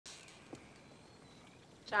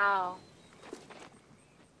Ciao.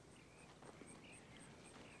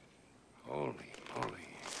 Holy moly.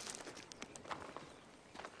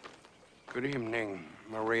 Good evening,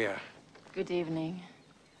 Maria. Good evening.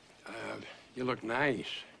 You look nice.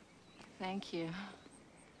 Thank you.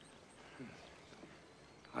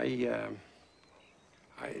 I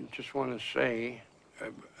just want to say,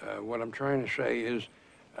 what I'm trying to say is,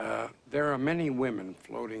 there are many women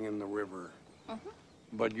floating in the river,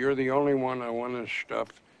 but you're the only one I want to stuff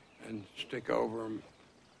and stick over 'em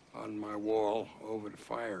on my wall over the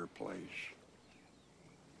fireplace.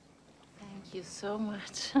 Thank you so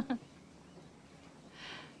much.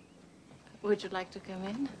 Would you like to come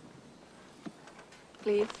in?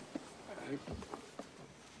 Please.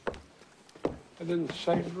 I didn't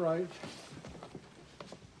say it right.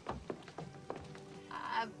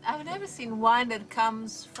 I've never seen wine that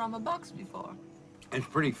comes from a box before. It's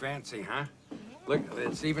pretty fancy, huh? Yeah. Look,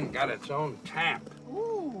 it's even got its own tap.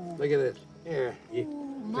 Ooh. Look at this. Here.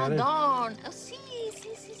 Madonna. Oh, see.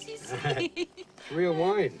 It's real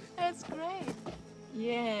wine. That's great.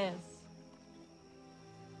 Yes.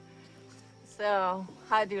 So,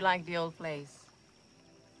 how do you like the old place?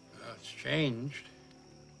 It's changed.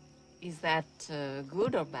 Is that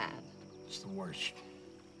good or bad? It's the worst.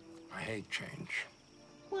 I hate change.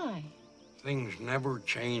 Why? Things never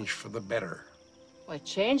change for the better. Well,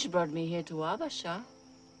 change brought me here to Abasha.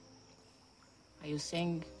 Are you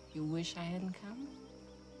saying you wish I hadn't come?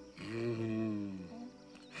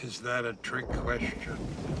 Is that a trick question?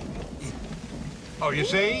 Oh, you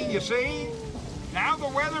see? Now the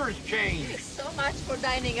weather has changed. So much for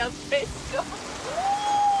dining al fresco.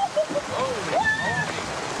 Holy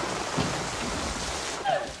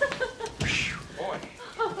boy.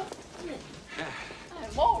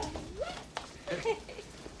 Whoa.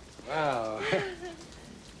 Wow.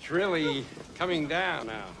 It's really coming down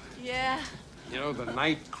now. Yeah. You know, the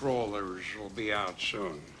night crawlers will be out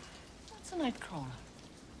soon. What's a night crawler?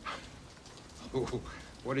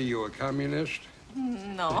 What are you, a communist?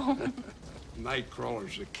 No.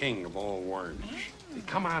 Nightcrawler's the king of all worms. They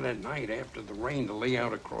come out at night after the rain to lay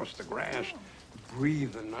out across the grass,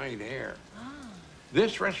 breathe the night air.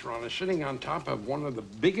 This restaurant is sitting on top of one of the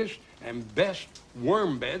biggest and best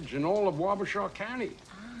worm beds in all of Wabasha County.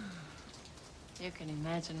 You can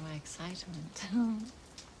imagine my excitement.